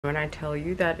When I tell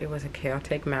you that it was a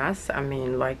chaotic mess, I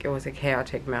mean like it was a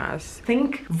chaotic mess.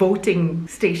 Think voting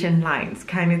station lines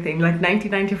kind of thing, like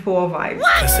 1994 vibes.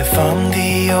 'Cause if I'm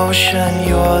the ocean,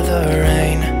 you're the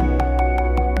rain.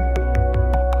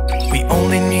 We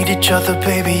only need each other,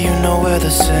 baby, you know we're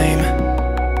the same.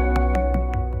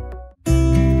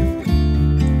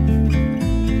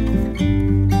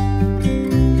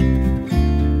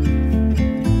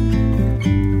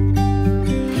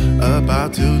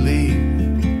 About to leave.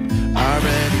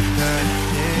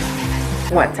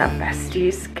 What's up,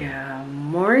 besties? Good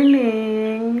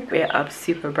morning. We're up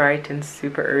super bright and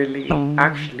super early.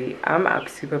 Actually, I'm up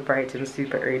super bright and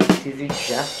super early. Dizzy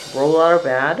just rolled out of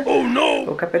bed. Oh no!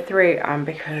 Woke up at 3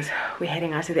 because we're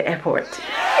heading out to the airport.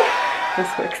 I'm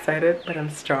so excited, but I'm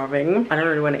starving. I don't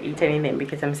really want to eat anything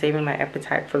because I'm saving my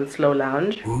appetite for the slow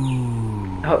lounge.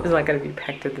 Ooh. I hope it's not going to be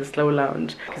packed at the slow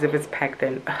lounge, because if it's packed,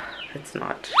 then it's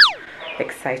not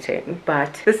exciting.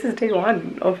 But this is day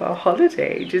 1 of our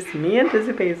holiday, just me and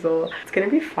Dizzy Basil. It's gonna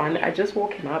be fun. I just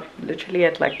woke him up literally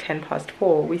at like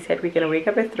 4:10. We said we're gonna wake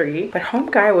up at 3, but home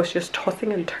guy was just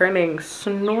tossing and turning,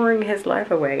 snoring his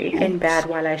life away in bed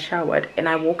while I showered. And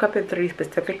I woke up at 3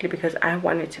 specifically because I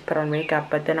wanted to put on makeup,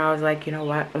 but then I was like, you know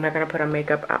what, I'm not gonna put on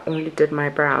makeup. I only did my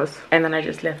brows, and then I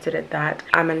just left it at that.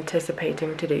 I'm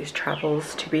anticipating today's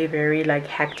travels to be very like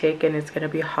hectic, and it's gonna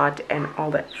be hot and all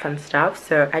that fun stuff.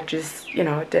 So I just, you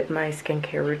know, did my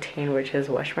skincare routine, which is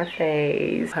wash my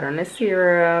face, put on a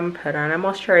serum, put on a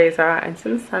moisturizer and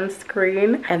some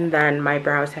sunscreen, and then my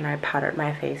brows, and I powdered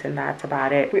my face, and that's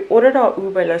about it. We ordered our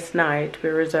Uber last night. We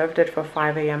reserved it for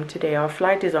 5 a.m. today. Our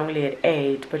flight is only at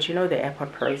 8, but you know the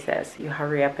airport process, you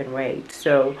hurry up and wait.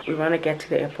 So we want to get to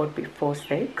the airport before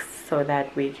 6 so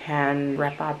that we can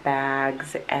wrap our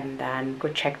bags and then go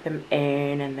check them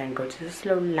in, and then go to the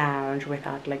slow lounge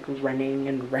without like running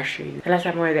and rushing. The last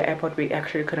time we were at the airport, we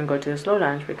actually couldn't go to the slow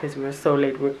lounge because we were so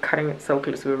late. We were cutting it so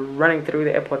close. We were running through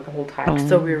the airport the whole time.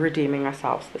 So we're redeeming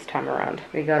ourselves this time around.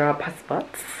 We got our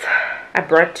passports. I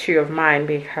brought 2 of mine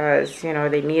because, you know,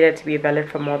 they needed to be valid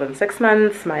for more than 6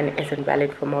 months. Mine isn't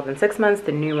valid for more than 6 months,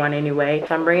 the new one anyway.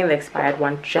 So I'm bringing the expired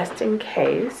one just in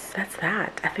case. That's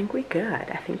that. I think we're good.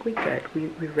 I think we're good.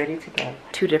 We're ready to go.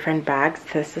 2 different bags.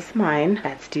 This is mine.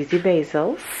 That's Dizzy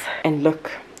Basil's. And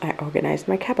look, I organized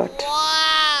my cupboard.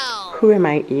 Wow! Who am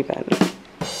I even?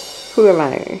 Who am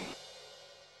I?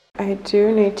 I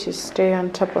do need to stay on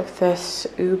top of this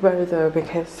Uber though,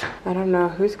 because I don't know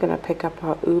who's gonna pick up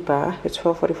our Uber. It's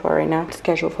 4:44 right now. It's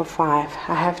scheduled for 5.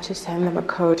 I have to send them a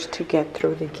code to get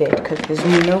through the gate because there's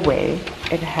no way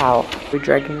in hell we're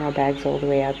dragging our bags all the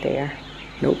way out there.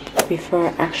 Nope. Before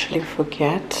I actually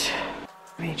forget,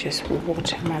 let me just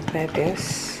water my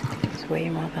babies. It's way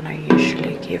more than I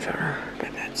usually give her, but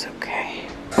that's okay.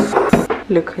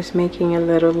 Look who's making a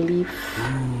little leaf.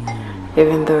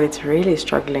 Even though it's really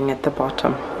struggling at the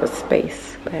bottom for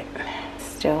space, but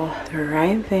still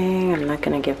thriving. I'm not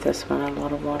gonna give this one a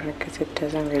lot of water because it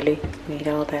doesn't really need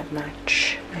all that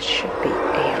much. It should be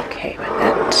a-okay with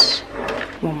that.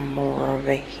 One more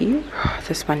over here.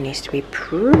 This one needs to be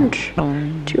pruned.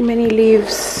 Too many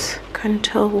leaves. Can't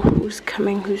tell who's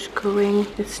coming, who's going.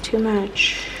 It's too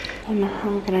much. I don't know how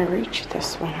I'm gonna reach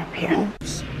this one up here.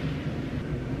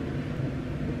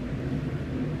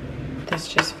 This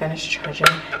just finished charging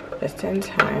just in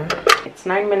time. It's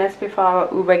 9 minutes before our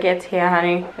Uber gets here,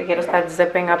 honey. We gotta start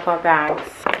zipping up our bags.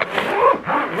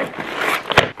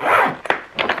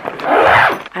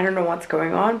 I don't know what's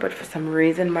going on, but for some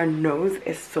reason my nose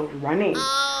is still running.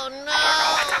 Oh no! I don't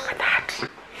know what's up with that.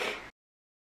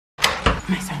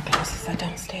 My sunglasses are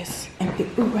downstairs and the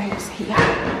Uber is here.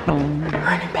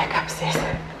 Running back upstairs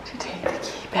to take the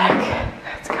key back.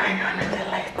 What's going on with the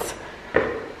lights?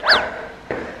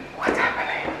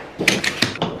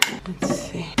 Let's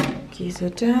see. Keys are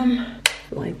down.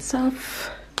 Lights off.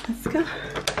 Let's go.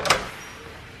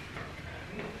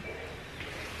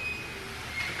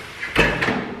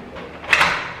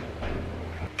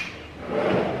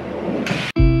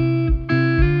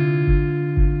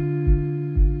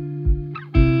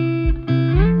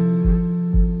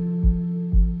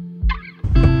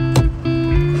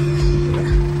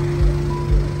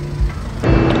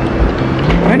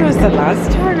 When was the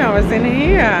last time I was in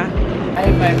here?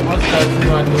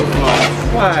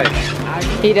 Why?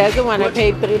 He doesn't want to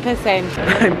pay 3%.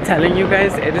 I'm telling you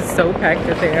guys, it is so packed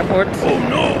at the airport. Oh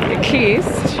no! At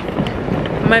least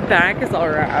my bag is all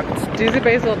wrapped. Dizzy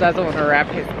Basil doesn't want to wrap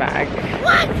his bag.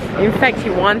 What? In fact, he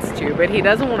wants to, but he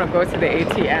doesn't want to go to the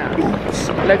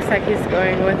ATM. Looks like he's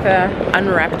going with a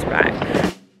unwrapped bag.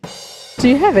 Do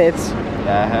you have it?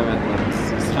 Yeah, I have it.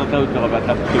 It's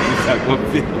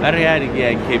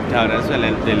Cape Town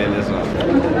as well.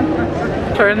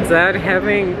 Turns out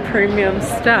having premium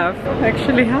stuff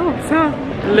actually helps, huh?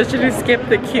 Literally skipped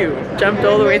the queue, jumped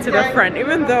all the way to the front.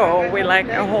 Even though we're like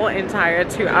a whole entire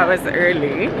 2 hours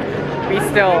early, we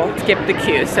still skipped the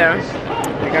queue. So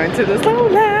we're going to the slow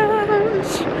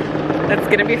lounge. That's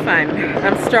gonna be fun.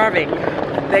 I'm starving.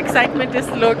 The excitement is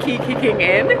low-key kicking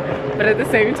in, but at the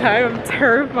same time I'm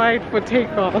terrified for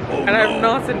takeoff and I have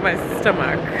knots in my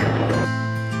stomach.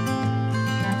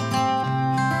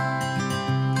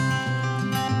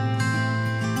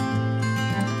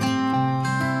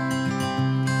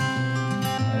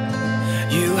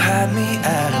 You had me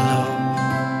at hello,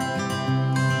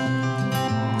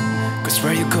 'cause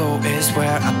where you go is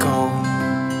where I go.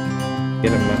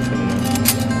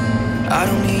 I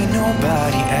don't need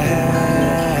nobody else.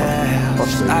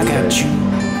 I got you.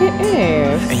 It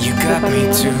is. And you got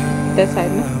me too. That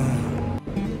side.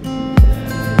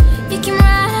 You can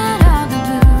ride out the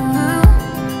blue.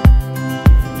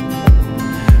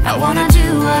 I wanna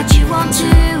do what you want to.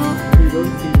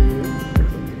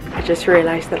 I just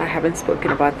realized that I haven't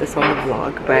spoken about this on the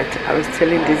vlog, but I was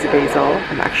telling Dizzy Basil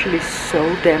I'm actually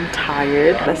so damn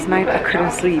tired. Last night I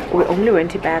couldn't sleep. We only went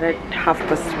to bed at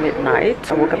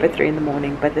midnight. I woke up at 3 in the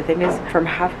morning, but the thing is, from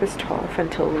 12:30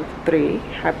 until 3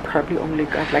 I probably only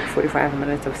got like 45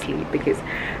 minutes of sleep because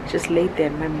I just laid there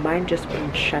and my mind just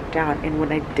wouldn't shut down. And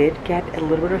when I did get a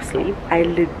little bit of sleep, I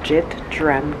legit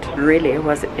dreamt Really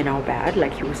was in our bed,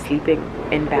 like he was sleeping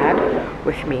in bed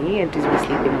with me and Dizzy was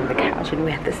sleeping on the couch, and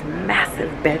we had this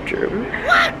massive bedroom.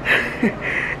 What?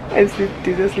 And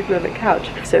Dizzy was sleeping on the couch.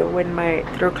 So when my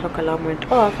 3 o'clock alarm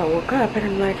went off, I woke up and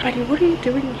I'm like, honey, what are you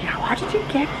doing here? How did you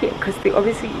get here? Because they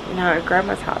obviously, you know, at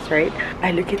grandma's house, right?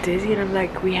 I look at Dizzy and I'm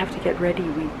like, we have to get ready.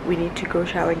 We need to go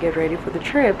shower and get ready for the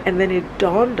trip. And then it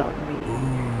dawned on me,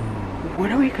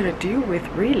 what are we gonna do with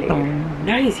Really?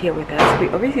 Now he's here with us. We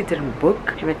obviously didn't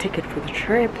book him a ticket for the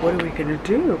trip. What are we gonna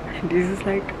do? And this is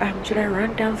like, should I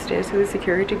run downstairs to the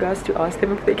security guards to ask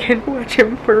them if they can watch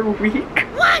him for a week?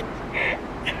 What?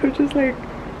 I'm just like,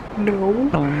 no.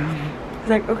 It's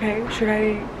like, okay, should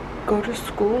I go to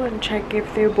school and check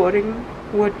if their boarding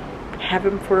would have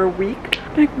him for a week?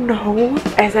 Like, no.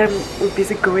 As I'm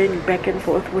busy going back and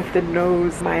forth with the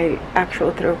nose, my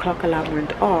actual 3 o'clock alarm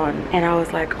went on and I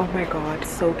was like, oh my god,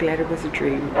 so glad it was a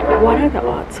dream. What are the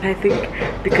odds? I think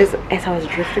because as I was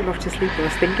drifting off to sleep, I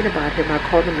was thinking about him. I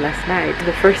called him last night.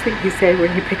 The first thing he said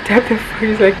when he picked up the phone,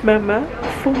 he's like, Mama,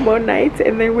 4 more nights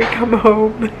and then we come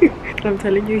home. I'm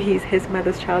telling you, he's his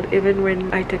mother's child. Even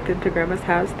when I took him to grandma's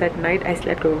house that night, I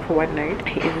slept over for 1 night.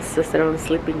 He insisted on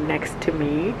sleeping next to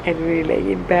me, and when we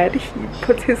lay in bed, he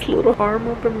puts his little arm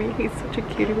over me. He's such a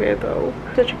cutie bear though.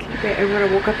 Such a cutie bear. And when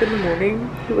I woke up in the morning,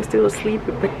 he was still asleep,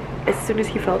 but as soon as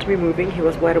he felt me moving, he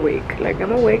was wide awake. Like,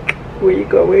 I'm awake. Where are you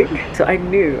going? So I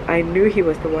knew he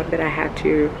was the one that I had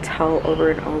to tell over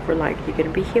and over, like, you're gonna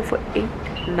be here for 8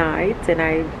 nights. And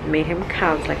I made him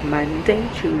count like Monday,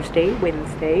 Tuesday,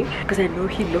 Wednesday, because I know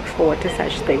he looks forward to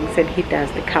such things and he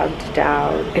does the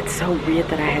countdown. It's so weird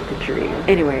that I had the dream.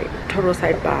 Anyway, total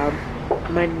sidebar.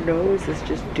 My nose is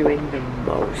just doing the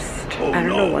most. I don't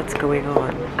know what's going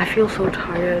on. I feel so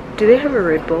tired. Do they have a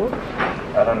Red Bull?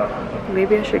 I don't know.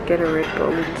 Maybe I should get a Red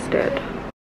Bull instead.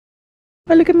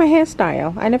 Oh, look at my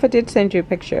hairstyle. I never did send you a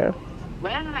picture.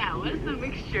 Well, now, what is the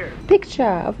mixture? Picture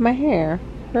of my hair.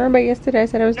 Remember yesterday I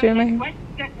said I was doing my hair?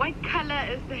 What color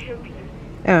is the hairpiece?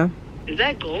 Oh. Is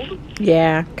that gold?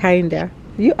 Yeah, kinda.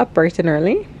 You up bright and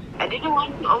early? I didn't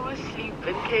want to oversleep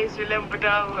in case Willem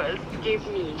was gave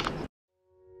me.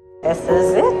 This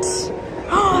is it.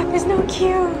 Oh, there's no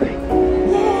queue.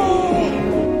 Yay!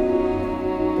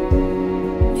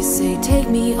 You say take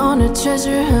me on a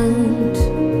treasure hunt.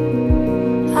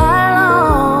 I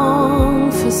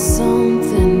long for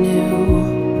something new.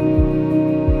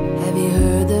 Have you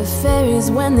heard the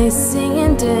fairies when they sing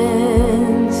and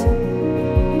dance?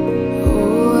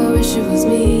 Oh, I wish it was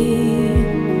me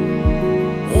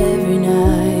every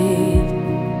night.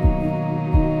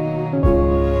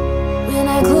 When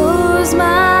I close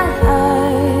my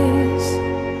eyes,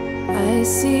 I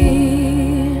see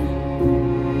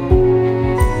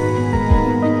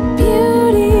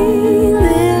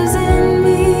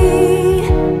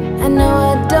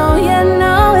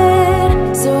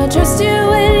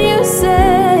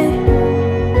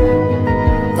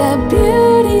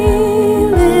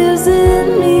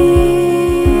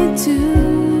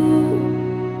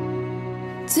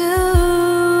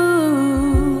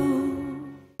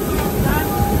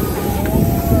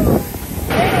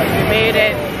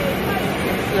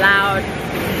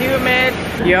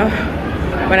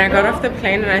When I got off the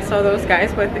plane and I saw those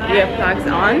guys with earplugs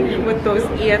on, with those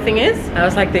ear thingies, I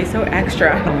was like, they're so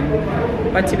extra.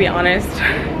 But to be honest,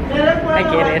 I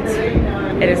get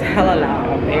it. It is hella loud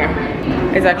out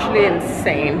there. It's actually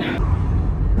insane.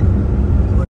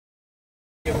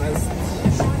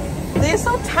 They're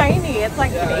so tiny. It's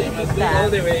like baby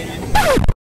steps.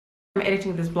 I'm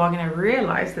editing this vlog and I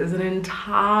realized there's an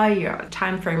entire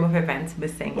time frame of events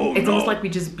missing. It's almost like we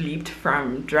just bleeped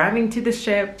from driving to the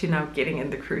ship to now getting in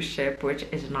the cruise ship, which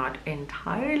is not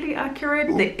entirely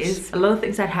accurate. There is a lot of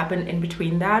things that happened in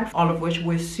between that, all of which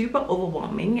were super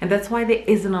overwhelming, and that's why there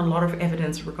isn't a lot of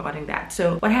evidence regarding that.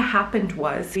 So what had happened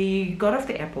was we got off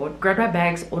the airport, grabbed our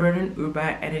bags, ordered an Uber,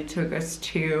 and it took us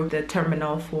to the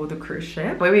terminal for the cruise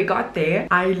ship. When we got there,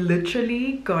 I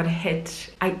literally got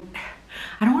hit.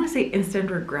 I don't want to say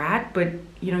instant regret, but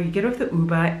you know, you get off the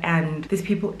Uber and there's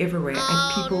people everywhere.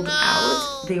 I peopled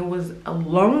out. There was a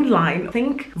long line,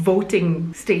 think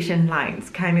voting station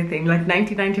lines kind of thing, like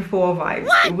 1994 vibes.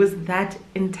 What? It was that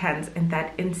intense and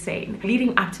that insane.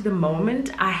 Leading up to the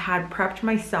moment, I had prepped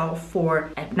myself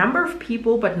for a number of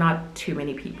people, but not too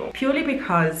many people. Purely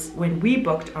because when we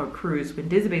booked our cruise, when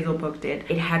Dizzy Basil booked it,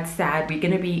 it had said we're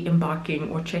going to be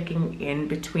embarking or checking in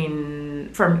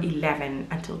from 11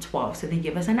 until 12. So they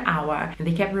give us an hour and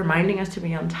they kept reminding us to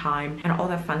be on time and all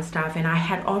that fun stuff. And I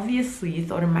had obviously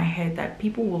thought in my head that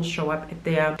people will show up at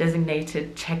their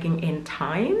designated checking in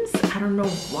times. I don't know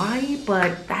why,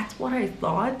 but that's what I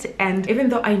thought. And even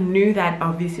though I knew that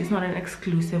obviously it's not an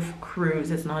exclusive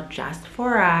cruise, it's not just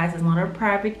for us, it's not a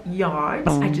private yacht,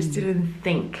 I just didn't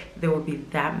think there would be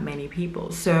that many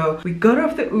people. So we got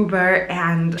off the Uber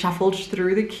and shuffled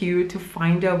through the queue to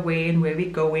find our way and where we're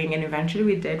going, and eventually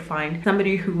we did find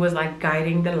somebody who was like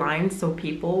guiding the lines, so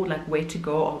people like where to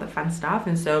go, all the fun stuff.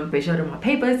 And so we showed him our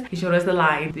papers, he showed us the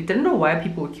line. We didn't know why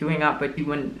people were queuing up, but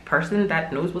when a person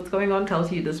that knows what's going on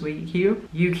tells you this way you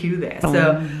queue there.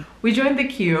 So we joined the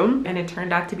queue, and it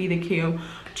turned out to be the queue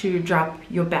to drop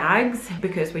your bags,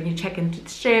 because when you check into the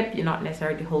ship you're not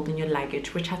necessarily holding your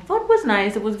luggage, which I thought was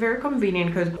nice. It was very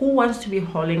convenient, because who wants to be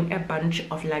hauling a bunch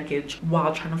of luggage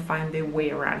while trying to find their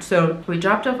way around? So we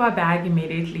dropped off our bag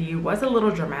immediately. It was a little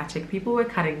dramatic. People were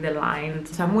cutting the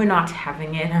lines, some were not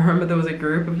having it. I remember there was a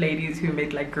group of ladies who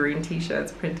made like green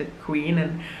t-shirts printed Queen,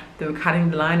 and they were cutting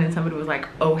the line, and somebody was like,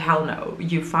 oh hell no,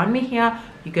 you found me here,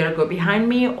 you gotta go behind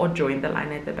me or join the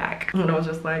line at the back. And I was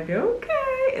just like, okay,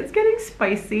 it's getting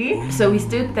spicy. So we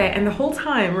stood there, and the whole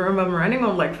time, remember, I'm running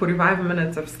on like 45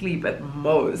 minutes of sleep at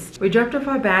most. We dropped off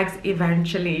our bags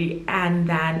eventually, and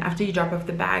then after you drop off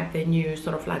the bag, then you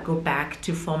sort of like go back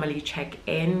to formally check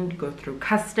in, go through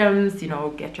customs, you know,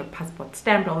 get your passport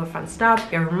stamped, all the fun stuff.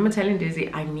 I remember telling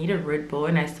Dizzy I need a Red Bull,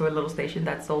 and I saw a little station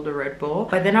that sold a Red Bull.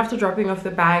 But then after dropping off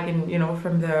the bag, and you know,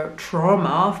 from the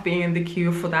trauma of being in the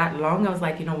queue for that long, I was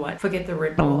like, you know what, forget the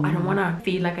Red Bull. I don't want to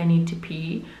feel like I need to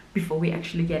pee before we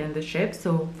actually get in the ship,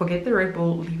 so forget the Red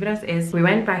Bull, leave it as is. We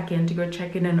went back in to go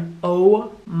check in, and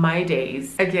oh my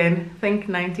days, again, think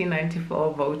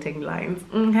 1994 voting lines.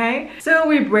 Okay, so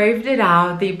we braved it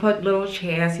out. They put little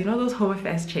chairs, you know, those Home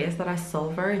Affairs chairs that are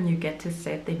silver and you get to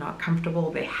sit. They're not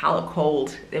comfortable, they're hella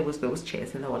cold. There was those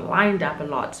chairs, and they were lined up a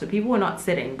lot, so people were not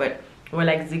sitting, but we're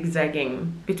like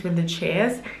zigzagging between the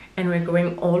chairs, and we're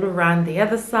going all around the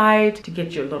other side to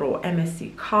get your little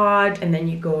MSC card, and then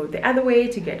you go the other way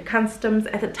to get customs.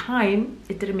 At the time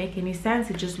it didn't make any sense.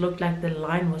 It just looked like the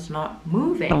line was not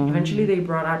moving. Eventually they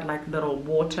brought out like little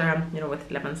water, you know,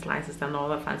 with lemon slices and all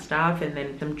that fun stuff, and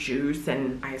then some juice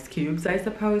and ice cubes. I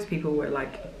suppose people were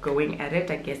like going at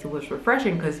it. I guess it was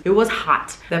refreshing because it was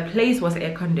hot. The place was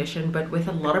air conditioned, but with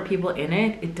a lot of people in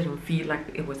it, it didn't feel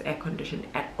like it was air conditioned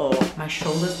at all. My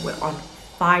shoulders were on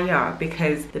fire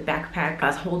because the backpack I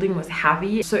was holding was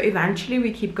heavy. So eventually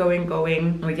we keep going,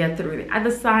 we get through the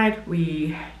other side,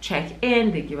 we check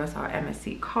in, they give us our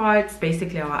MSC cards,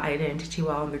 basically our identity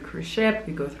while on the cruise ship.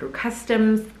 We go through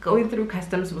customs. Going through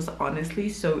customs was honestly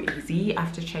so easy.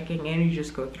 After checking in, you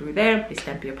just go through there, they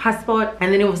stamp your passport,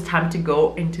 and then it was time to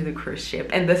go into the cruise ship.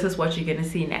 And this is what you're gonna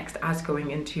see next, us going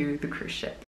into the cruise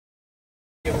ship.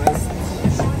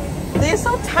 They're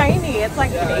so tiny, it's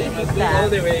like baby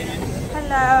steps.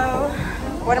 Hello.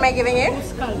 What am I giving you?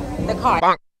 The card.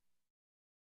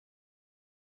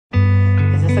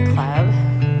 Is this a club?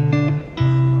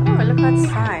 Oh, look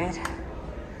outside.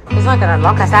 It's not gonna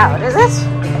lock us out, is it?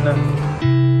 No.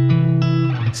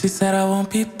 She said I won't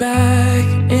be back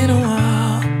in a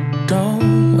while.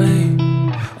 Don't wait.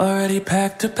 Already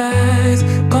packed her bags,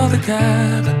 called the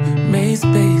cab, made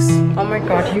space. Oh my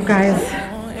god, you guys.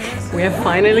 We are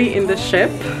finally in the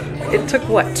ship. It took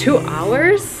what, 2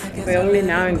 hours? We're only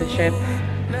now in the ship.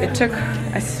 It took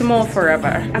a small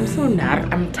forever. I'm so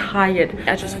mad. I'm tired.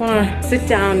 I just want to sit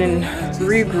down and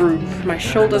regroup. My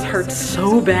shoulders hurt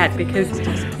so bad because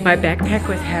my backpack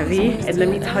was heavy. And let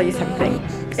me tell you something.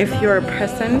 If you're a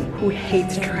person who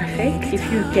hates traffic, if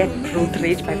you get road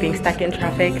rage by being stuck in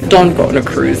traffic, don't go on a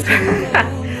cruise.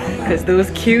 Because those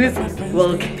queues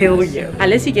will kill you.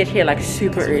 Unless you get here like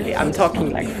super early. I'm talking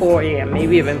like 4 a.m.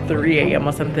 maybe even 3 a.m.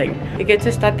 or something. You get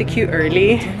to start the queue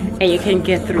early and you can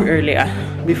get through earlier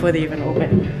before they even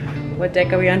open. What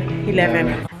deck are we on?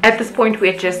 11. At this point,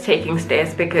 we're just taking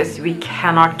stairs because we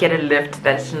cannot get a lift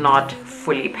that's not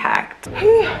fully packed.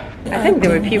 I think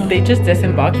there were people, they just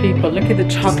disembarked people. Look at the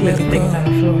chocolate things on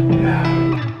the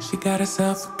floor. She got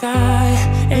herself a guy,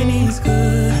 and he's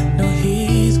good, no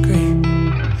he's great.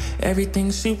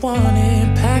 Everything she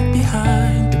wanted packed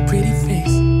behind the pretty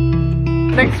face.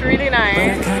 Looks really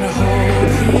nice.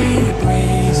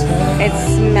 It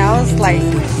smells like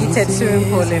heated swimming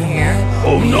pool in here.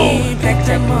 Oh no! Picked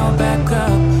them all back up,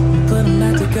 put them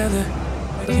back together.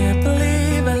 I can't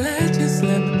believe I let you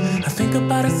slip. I think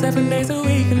about it 7 days a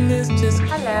week and this just.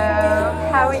 Hello,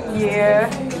 how are you?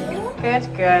 Good,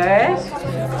 good.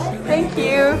 Thank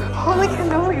you. Holy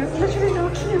cannoli, it's literally no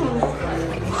queue.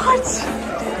 What?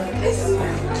 This is so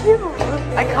cute.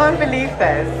 I can't believe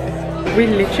this. We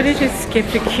literally just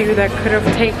skipped a queue that could have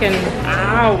taken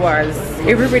hours.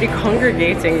 Everybody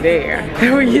congregating there.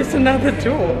 Then we used another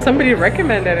door. Somebody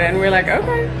recommended it and we're like,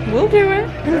 okay, we'll do it.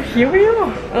 And here we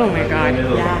are. Oh my god,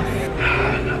 yes.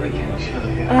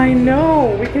 I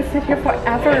know, we can sit here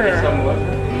forever.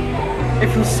 It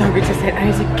feels so good to sit. I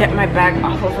need to get my bag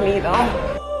off of me though.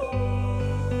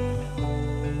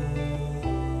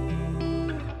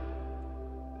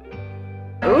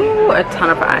 Ooh, a ton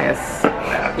of ice.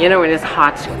 You know when it's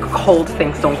hot, cold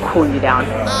things don't cool you down.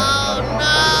 Oh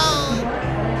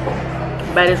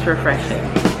no! But it's refreshing.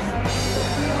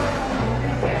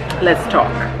 Let's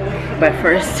talk. But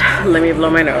first, let me blow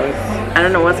my nose. I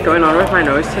don't know what's going on with my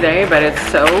nose today, but it's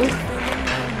so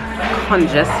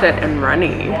congested and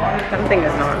runny. Something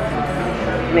is not.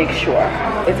 Make sure.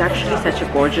 It's actually such a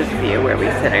gorgeous view where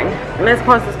we're sitting. Let's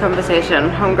pause this conversation.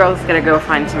 Homegirl's gonna go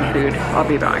find some food. I'll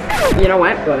be back. You know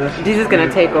what? This is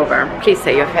gonna take over. Please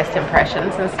say your first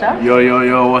impressions and stuff. Yo, yo,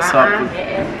 yo, what's up?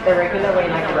 The regular way,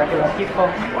 like the regular people.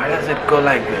 Why does it go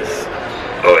like this?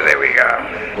 Oh, there we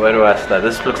go. Where do I start?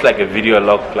 This looks like a video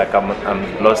log, like I'm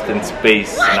lost in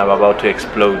space and I'm about to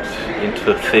explode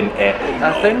into thin air.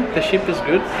 I think the ship is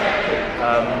good.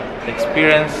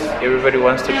 Experience, everybody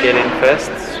wants to get in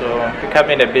first, so we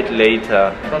come in a bit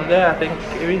later. From there, I think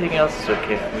everything else is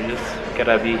okay. We just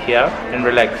gotta be here and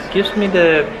relax. Gives me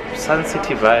the Sun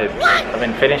City vibes. I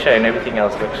mean, furniture and everything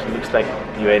else looks like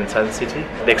you're in Sun City.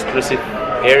 The exclusive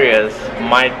areas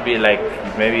might be like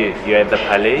maybe you're at the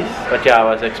Palace, but yeah, I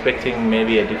was expecting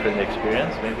maybe a different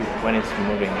experience. Maybe when it's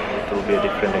moving, it will be a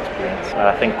different experience.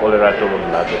 I think Colorado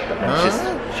will love it. I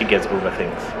mean, she gets over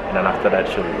things, and then after that,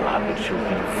 she'll love it. She'll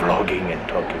be vlogging and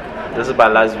talking. This is my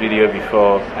last video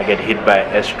before I get hit by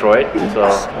an asteroid. So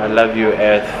I love you,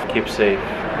 Earth. Keep safe.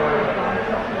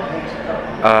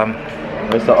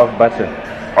 Where's the off button?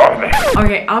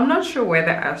 Okay, I'm not sure where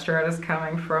the asteroid is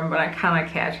coming from, but I kind of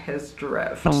catch his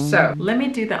drift. So let me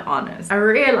do the honors. I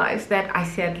realized that I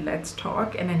said let's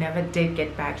talk and I never did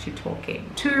get back to talking.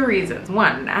 2 reasons.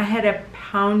 1, I had a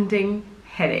pounding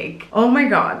headache. Oh my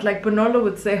god, like Bonola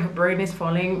would say her brain is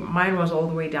falling, mine was all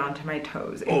the way down to my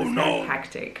toes. It was that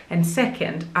hectic. And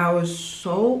second, I was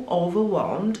so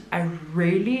overwhelmed. I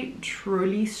really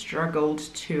truly struggled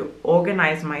to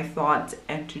organize my thoughts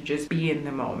and to just be in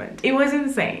the moment. It was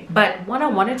insane. But what I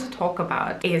wanted to talk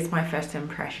about is my first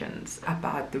impressions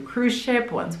about the cruise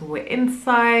ship once we were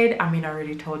inside. I mean, I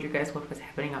already told you guys what was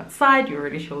happening outside. You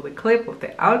already showed the clip of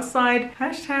the outside.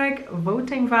 Hashtag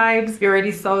voting vibes. You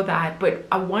already saw that. But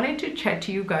I wanted to chat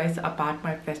to you guys about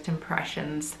my first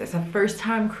impressions. It's a first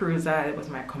time cruiser. It was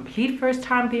my complete first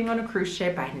time being on a cruise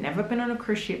ship. I had never been on a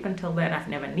cruise ship until then. I've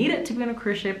never needed to be on a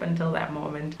cruise ship until that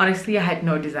moment. Honestly, I had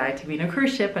no desire to be in a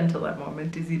cruise ship until that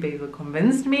moment. Dizzy Basil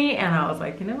convinced me and I was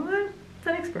like, you know what? It's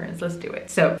an experience, let's do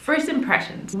it. So first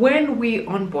impressions. When we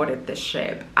onboarded the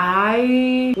ship,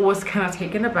 I was kind of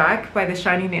taken aback by the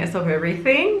shininess of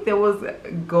everything. There was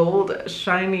gold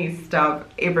shiny stuff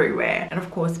everywhere and of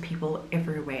course people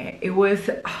everywhere. It was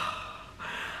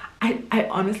I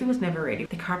honestly was never ready.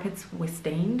 The carpets were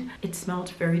stained. It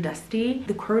smelled very dusty.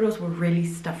 The corridors were really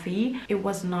stuffy. It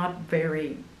was not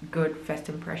very good first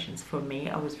impressions for me.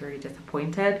 I was very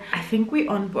disappointed. I think we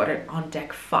onboarded on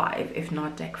deck 5, if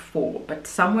not deck 4, but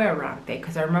somewhere around there,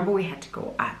 because I remember we had to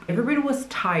go up. Everybody was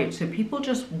tired, so people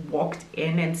just walked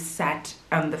in and sat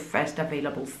on the first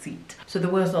available seat. So there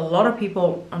was a lot of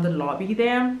people on the lobby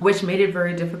there, which made it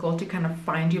very difficult to kind of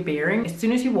find your bearing. As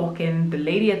soon as you walk in, the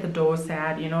lady at the door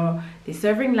said, you know, they're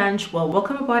serving lunch. Well,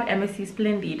 welcome aboard MSC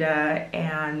Splendida,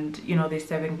 and you know, they're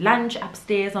serving lunch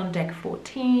upstairs on deck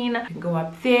 14. You can go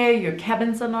up there, your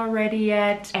cabins are not ready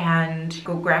yet, and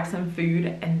go grab some food,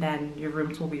 and then your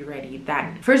rooms will be ready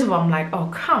then. First of all, I'm like, oh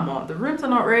come on, the rooms are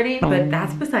not ready, but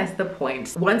that's besides the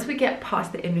point. Once we get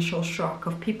past the initial shock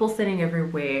of people sitting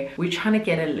everywhere, we're trying to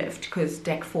get a lift because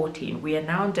deck 14, we are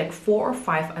now on deck 4 or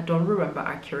 5, I don't remember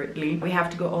accurately. We have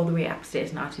to go all the way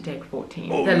upstairs now to deck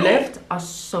 14. The lifts are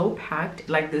so packed,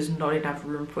 like there's not enough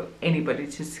room for anybody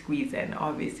to squeeze in,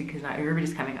 obviously, because now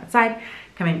everybody's coming outside,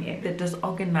 coming in. The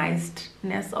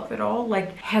disorganizedness of it all,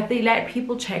 like had they let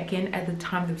people check in at the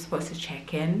time they were supposed to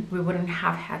check in, we wouldn't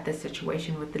have had this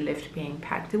situation with the lift being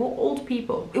packed. They were old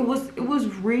people. It was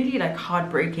really like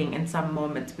heartbreaking in some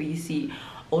moments where you see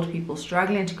old people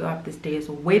struggling to go up the stairs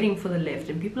or waiting for the lift,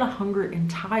 and people are hungry and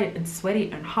tired and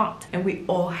sweaty and hot, and we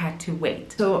all had to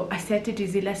wait. So I said to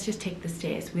Dizzy, let's just take the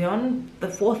stairs. We're on the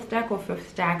 4th deck or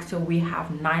 5th deck, so we have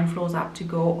 9 floors up to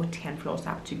go or 10 floors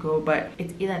up to go, but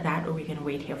it's either that or we're gonna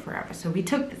wait here forever. So we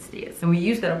took the stairs and we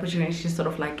used that opportunity to sort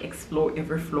of like explore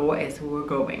every floor as we were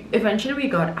going. Eventually we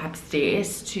got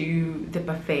upstairs to the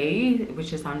buffet,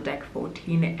 which is on deck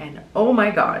 14, and oh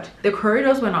my god, the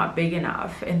corridors were not big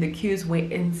enough and the queues were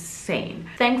insane.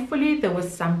 Thankfully there was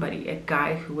somebody, a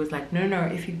guy, who was like, no,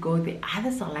 if you go the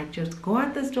other side, like just go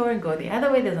out this door and go the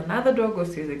other way, there's another door,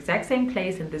 goes to the exact same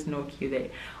place and there's no queue there.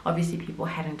 Obviously people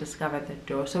hadn't discovered the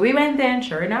door, so we went there and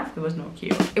sure enough there was no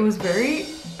queue. It was very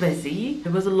busy.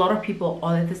 There was a lot of people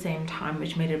all at the same time,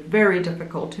 which made it very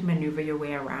difficult to maneuver your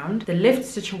way around. The lift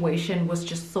situation was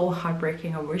just so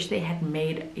heartbreaking. I wish they had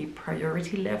made a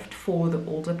priority lift for the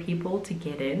older people to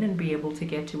get in and be able to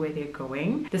get to where they're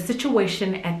going. The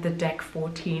situation at the deck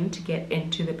 14 to get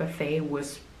into the buffet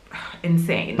was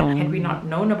insane. Had we not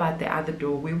known about the other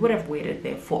door, we would have waited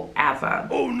there forever.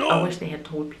 Oh no! I wish they had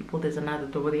told people there's another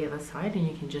door the other side and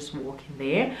you can just walk in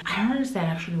there. I don't understand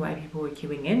actually why people were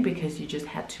queuing in, because you just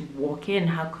had to walk in.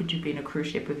 How could you be in a cruise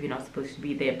ship if you're not supposed to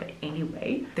be there? But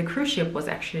anyway, the cruise ship was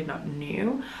actually not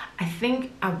new. I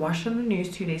think I watched on the news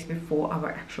 2 days before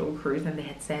our actual cruise and they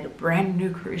had said a brand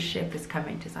new cruise ship is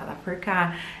coming to South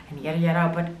Africa and yada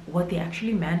yada, but what they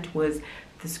actually meant was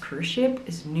this cruise ship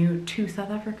is new to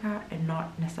South Africa and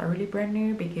not necessarily brand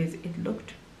new, because it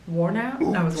looked worn out.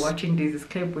 Oops. I was watching this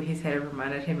clip where he said it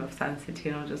reminded him of Sun City,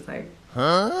 and I was just like,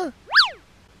 huh?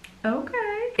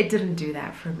 Okay. It didn't do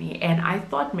that for me, and I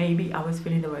thought maybe I was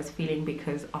feeling the worst feeling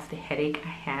because of the headache I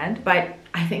had, but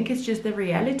I think it's just the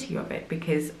reality of it,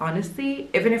 because honestly,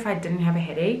 even if I didn't have a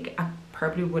headache, I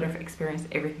probably would have experienced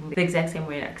everything the exact same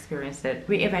way I experienced it.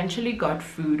 We eventually got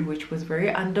food, which was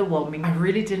very underwhelming. I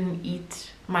really didn't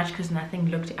eat much because nothing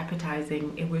looked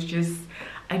appetizing. It was just,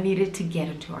 I needed to get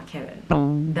into our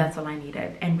cabin. That's all I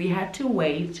needed. And we had to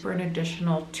wait for an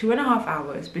additional 2.5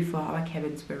 hours before our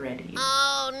cabins were ready.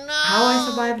 Oh no! How I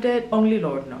survived it, only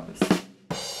Lord knows.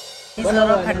 These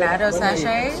little panado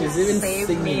sachets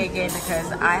saved me again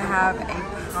because I have a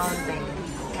pounding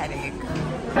headache.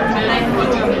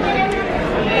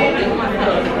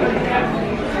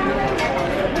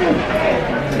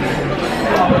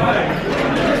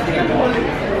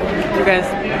 You guys,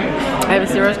 I have a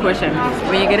serious question.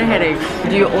 When you get a headache,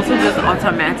 do you also just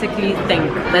automatically think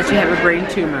that you have a brain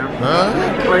tumor? Huh?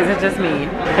 Or is it just me?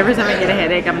 Every time I get a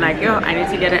headache, I'm like, yo, I need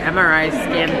to get an MRI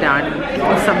scan done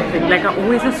or something. Like, I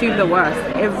always assume the worst.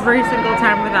 Every single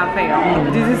time without fail.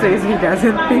 Dizzy says he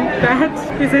doesn't think that.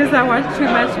 He says I watch too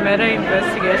much meta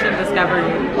investigation discovery.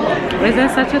 Is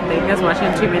there such a thing as watching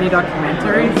too many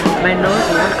documentaries? My nose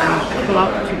went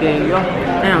unclogged today, yo.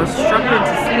 And I was struggling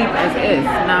to sleep as is.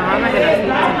 Now how am I gonna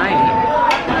sleep tonight?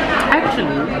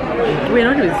 Actually, we're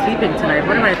not even sleeping tonight.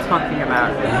 What am I talking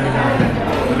about?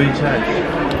 Recharge.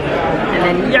 And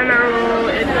then yellow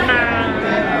in the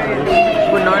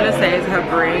night. Winona says her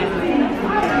brain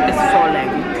is falling.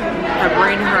 Her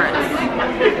brain hurts.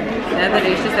 The other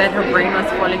day she said her brain was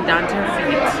falling down to her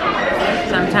feet.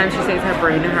 Sometimes she says her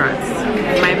brain hurts.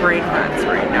 My brain hurts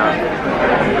right now.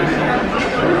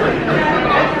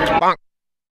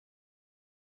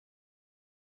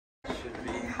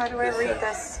 How do I read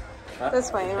this?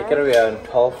 This way, right? We are on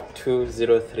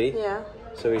 12203. Yeah.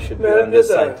 So we should be on this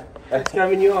side. Which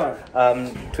cabin you are?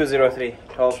 203.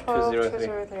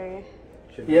 12203.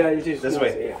 Yeah, it is this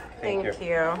way. Yeah. Thank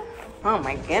you. Oh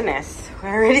my goodness. We're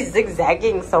already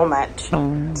zigzagging so much.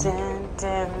 Dun, dun,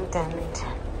 dun,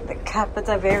 dun. The carpets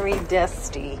are very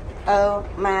dusty. Oh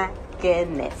my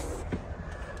goodness.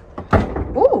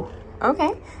 Ooh,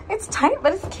 Okay, it's tight,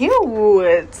 but it's cute. Ooh,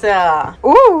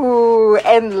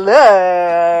 and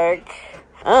look.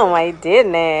 Oh my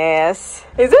goodness.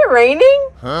 Is it raining?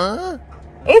 Huh?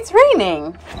 It's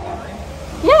raining.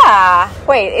 Yeah.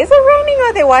 Wait, is it raining or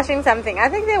are they washing something? I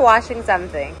think they're washing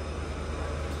something.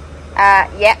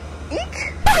 Yeah.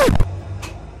 Eek.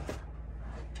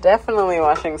 Definitely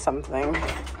washing something.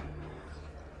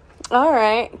 All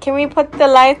right. Can we put the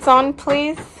lights on,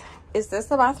 please? Is this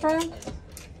the bathroom?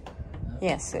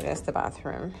 Yes, it is the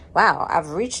bathroom. Wow, I've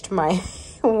reached my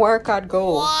workout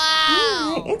goal.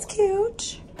 Wow. It's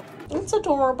cute. It's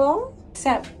adorable.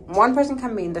 Except one person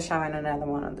can be in the shower and another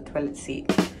one on the toilet seat.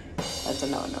 That's a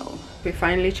no-no. We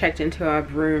finally checked into our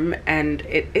room and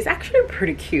it is actually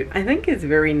pretty cute. I think it's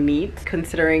very neat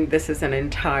considering this is an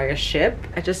entire ship.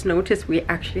 I just noticed we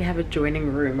actually have a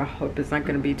joining room. I hope it's not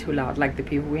going to be too loud like the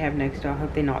people we have next door. I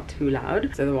hope they're not too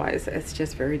loud. So otherwise it's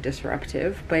just very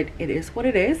disruptive, but it is what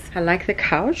it is. I like the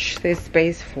couch. There's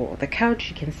space for the couch.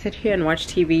 You can sit here and watch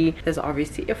TV. There's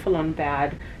obviously a full-on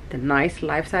bed. The nice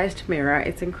life-sized mirror,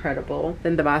 it's incredible.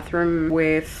 Then the bathroom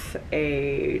with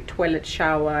a toilet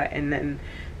shower and then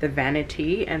the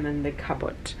vanity and then the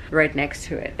cupboard right next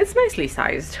to it. It's nicely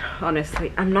sized,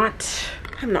 honestly. I'm not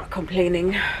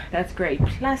complaining. That's great.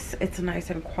 Plus it's nice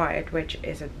and quiet, which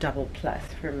is a double plus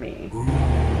for me.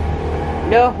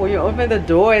 No, when you open the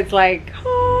door, it's like,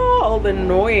 oh, all the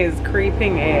noise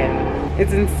creeping in.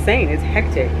 It's insane. It's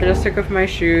hectic. I just took off my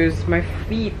shoes. My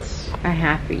feet are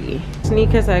happy.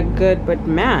 Sneakers are good, but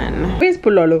man. Where's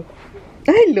Pololo?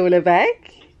 Hi, Lola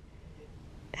back.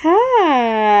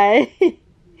 Hi.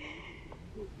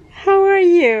 How are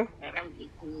you?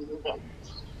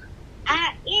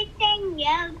 I'm eating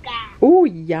yoga. Oh,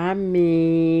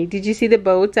 yummy. Did you see the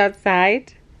boats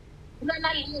outside?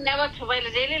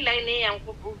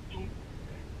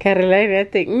 Caroline, I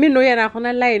think. Me no yana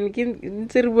gona line ke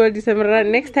ntse re bua December.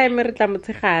 Next time re tla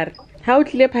motshegare. Ha o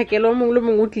tlile phakela o mongwe le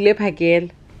mongwe o tlile phakela.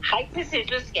 Ha ke se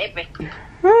tlo skepe.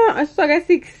 Ah, a soka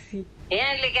 6.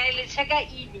 Ya le ga ile cheka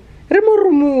ini. Re mo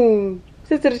rumong.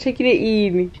 Se re checkile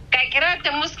ini. Ka kira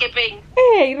te mo skepeng.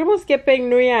 Eh, re mo skepeng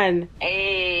no yana.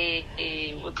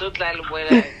 O tlo tla le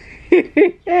boela.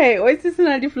 Hey, o itse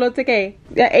sena di floors tse kae?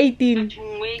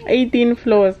 18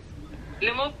 floors.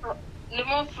 Le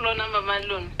mo floor number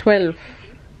man 12.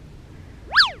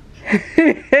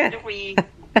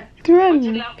 12.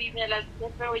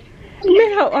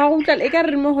 Me ha o tla e ka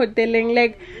re mo hoteleng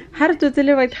like ha re tsotse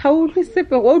le batho ha o tlo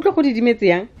sepe o tlo go didimetse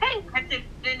yang?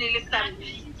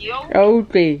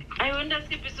 Okay. I wonder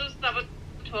if it's so stubborn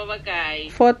to a guy.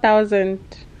 4,000.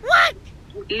 What?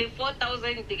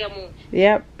 4,000 digamo.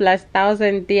 Yeah, plus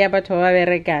 1,000 dia batho ba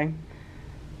berekang.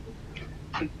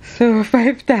 So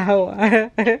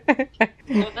 5,000.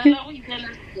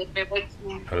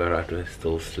 Colorado is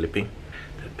still sleeping.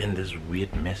 There's been this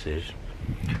weird message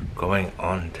going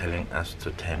on telling us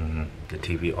to turn the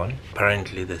TV on.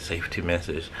 Apparently the safety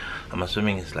message, I'm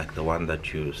assuming it's like the one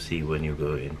that you see when you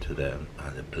go into the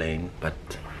plane,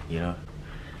 but you know,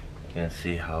 you can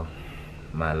see how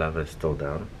my love is still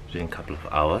down. It's been a couple of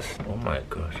hours. Oh my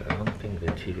gosh, I don't think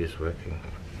the TV is working.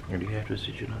 And you have to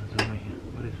switch it on somewhere here.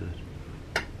 What is it?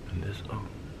 And this, oh,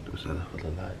 those are for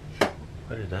the lights.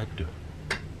 What did that do?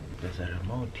 There's a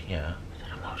remote here. The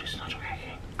remote is not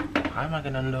working. How am I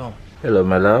gonna know? Hello,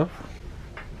 my love.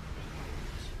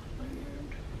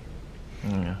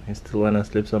 Yeah, you still wanna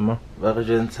sleep some more?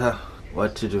 Varjenta,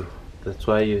 what to do? That's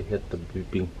why you hit the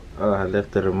beeping. Oh, I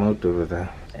left the remote over there.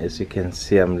 As you can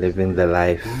see, I'm living the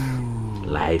life.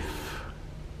 Life.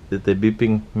 Did the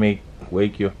beeping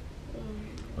wake you?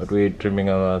 What were you dreaming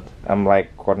about? I'm like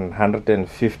on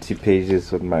 150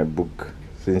 pages of my book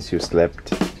since you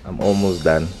slept. I'm almost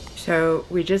done. So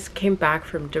we just came back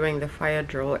from doing the fire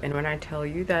drill, and when I tell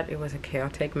you that it was a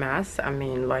chaotic mess, I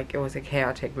mean like it was a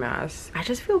chaotic mess. I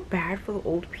just feel bad for the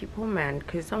old people, man,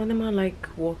 because some of them are like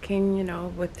walking, you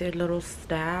know, with their little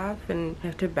staff and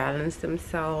have to balance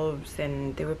themselves,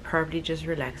 and they were probably just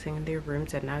relaxing in their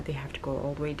rooms, and now they have to go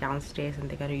all the way downstairs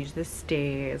and they gotta use the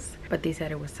stairs. But they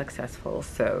said it was successful,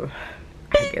 so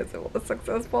I guess it was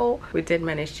successful. We did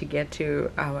manage to get to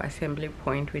our assembly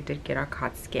point. We did get our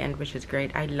cart scanned, which is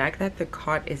great. I like that the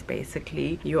cart is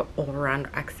basically your all-around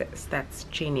access. That's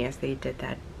genius. They did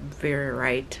that very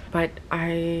right. But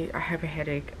I have a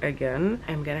headache again.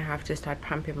 I'm gonna have to start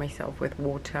pumping myself with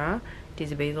water.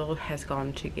 Basil has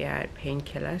gone to get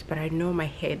painkillers, but I know my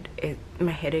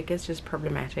headache is just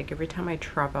problematic. Every time I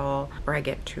travel or I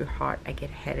get too hot, I get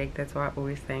a headache. That's why I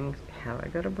always think, hell, I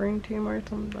got a brain tumor or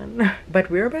something. But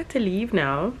we're about to leave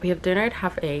now. We have dinner at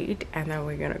 8:30 and then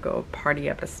we're gonna go party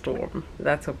up a storm.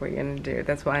 That's what we're gonna do.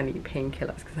 That's why I need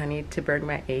painkillers, because I need to burn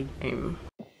my A game.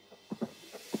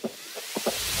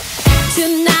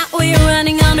 Tonight we're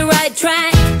running